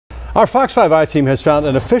Our Fox 5 team has found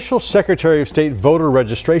an official Secretary of State voter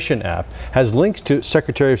registration app, has links to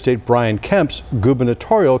Secretary of State Brian Kemp's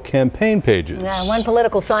gubernatorial campaign pages. Now, one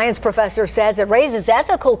political science professor says it raises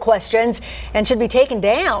ethical questions and should be taken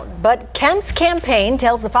down. But Kemp's campaign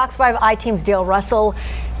tells the Fox 5 team's Dale Russell,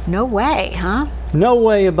 no way, huh? No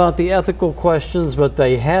way about the ethical questions, but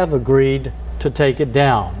they have agreed to take it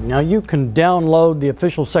down. Now, you can download the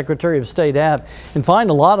official Secretary of State app and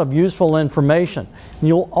find a lot of useful information. And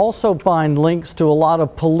you'll also find links to a lot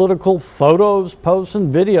of political photos, posts,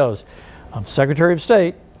 and videos of Secretary of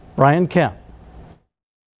State Brian Kemp.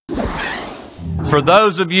 For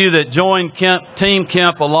those of you that joined Team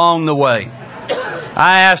Kemp along the way,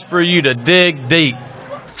 I ask for you to dig deep.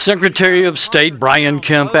 Secretary of State Brian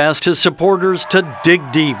Kemp asked his supporters to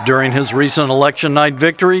dig deep during his recent election night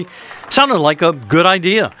victory. Sounded like a good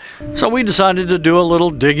idea, so we decided to do a little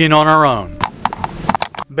digging on our own.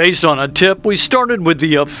 Based on a tip, we started with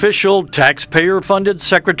the official taxpayer-funded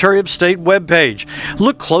Secretary of State webpage.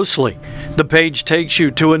 Look closely. The page takes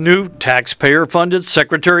you to a new taxpayer-funded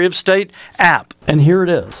Secretary of State app. And here it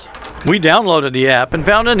is. We downloaded the app and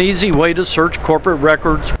found an easy way to search corporate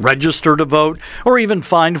records, register to vote, or even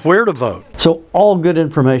find where to vote. So all good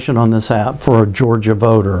information on this app for a Georgia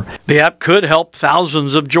voter. The app could help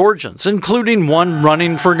thousands of Georgians, including one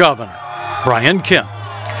running for governor, Brian Kemp.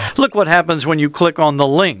 Look what happens when you click on the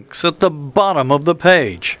links at the bottom of the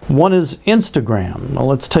page. One is Instagram. Now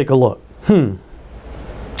let's take a look.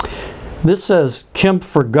 This says Kemp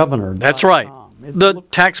for Governor. That's right. The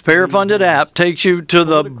taxpayer-funded app takes you to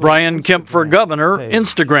the Brian Kemp for Governor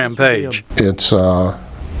Instagram page. It's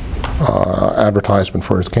advertisement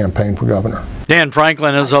for his campaign for governor. Dan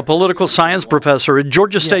Franklin is a political science professor at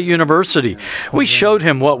Georgia State University. We showed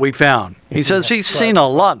him what we found. He says he's seen a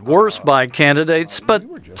lot worse by candidates, but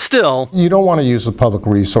still. You don't want to use the public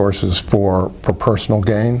resources for personal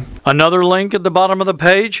gain. Another link at the bottom of the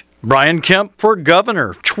page, Brian Kemp for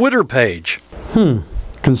Governor Twitter page.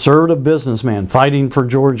 Conservative businessman fighting for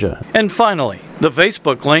Georgia. And finally, the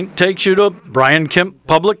Facebook link takes you to Brian Kemp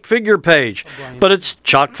public figure page, but it's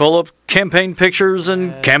chock full of campaign pictures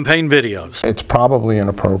and campaign videos. It's probably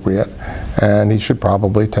inappropriate, and he should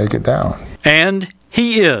probably take it down. And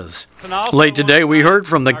he is. Late today, we heard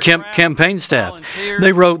from the Kemp campaign staff.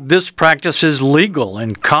 They wrote, "This practice is legal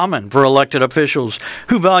and common for elected officials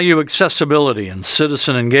who value accessibility and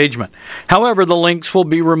citizen engagement. However, the links will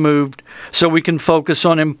be removed so we can focus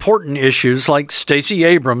on important issues like Stacey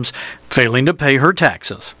Abrams failing to pay her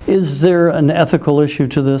taxes." Is there an ethical issue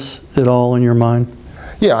to this at all in your mind?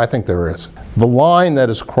 Yeah, I think there is. The line that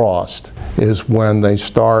is crossed is when they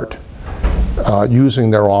start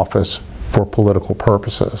using their office for political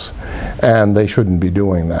purposes, and they shouldn't be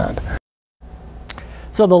doing that.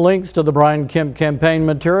 So the links to the Brian Kemp campaign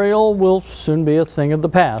material will soon be a thing of the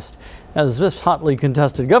past as this hotly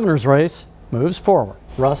contested governor's race moves forward.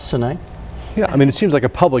 Russ, Sine? Yeah, I mean, it seems like a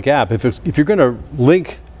public app. If you're going to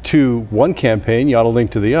link to one campaign, you ought to link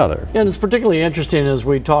to the other. And it's particularly interesting as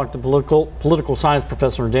we talk to political science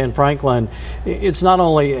professor Dan Franklin. It's not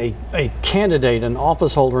only a candidate, an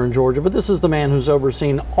office holder in Georgia, but this is the man who's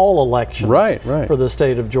overseen all elections for the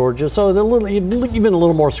state of Georgia. So even a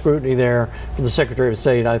little more scrutiny there for the Secretary of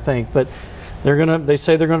State, I think. But they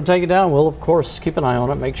say they're gonna take it down. We'll of course keep an eye on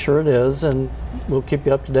it, make sure it is, and we'll keep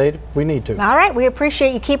you up to date if we need to. All right, we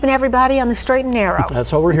appreciate you keeping everybody on the straight and narrow.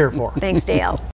 That's what we're here for. Thanks, Dale.